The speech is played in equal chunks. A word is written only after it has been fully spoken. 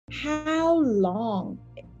long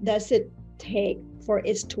does it take for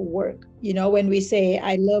it to work? You know, when we say,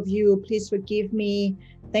 I love you, please forgive me,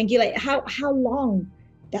 thank you, like how long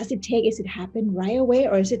does it take? Is it happen right away,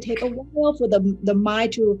 or does it take a while for the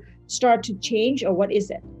mind to start to change, or what is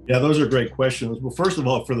it? Yeah, those are great questions. Well, first of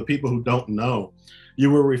all, for the people who don't know, you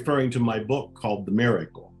were referring to my book called The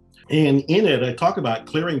Miracle. And in it, I talk about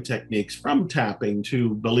clearing techniques from tapping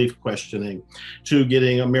to belief questioning to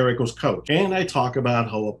getting a miracles coach. And I talk about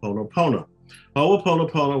Ho'oponopono.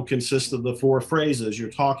 Ho'oponopono consists of the four phrases you're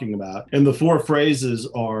talking about. And the four phrases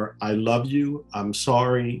are, I love you, I'm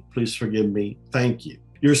sorry, please forgive me, thank you.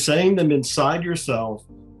 You're saying them inside yourself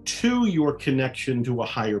to your connection to a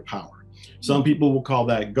higher power. Some people will call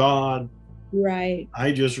that God. Right.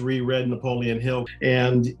 I just reread Napoleon Hill,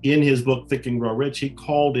 and in his book, Think and Grow Rich, he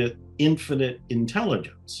called it infinite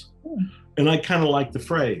intelligence. And I kind of like the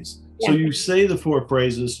phrase. Yeah. So you say the four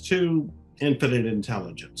phrases to infinite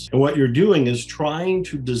intelligence. And what you're doing is trying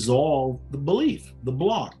to dissolve the belief, the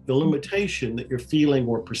block, the limitation that you're feeling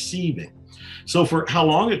or perceiving. So for how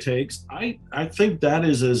long it takes, I think that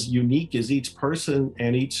is as unique as each person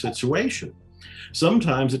and each situation.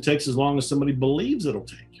 Sometimes it takes as long as somebody believes it'll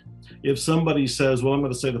take. If somebody says, well, I'm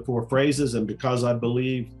going to say the four phrases, and because I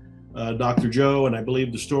believe Dr. Joe, and I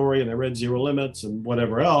believe the story, and I read Zero Limits and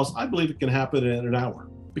whatever else, I believe it can happen in an hour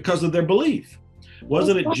because of their belief.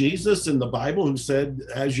 Wasn't it Jesus in the Bible who said,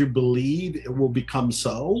 as you believe, it will become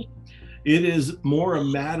so? It is more a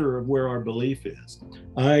matter of where our belief is.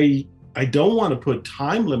 I don't want to put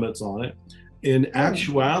time limits on it. In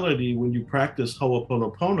actuality, when you practice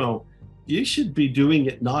Ho'oponopono, you should be doing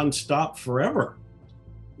it nonstop forever.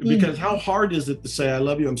 Because how hard is it to say, I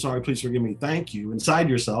love you, I'm sorry, please forgive me, thank you, inside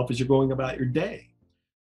yourself as you're going about your day?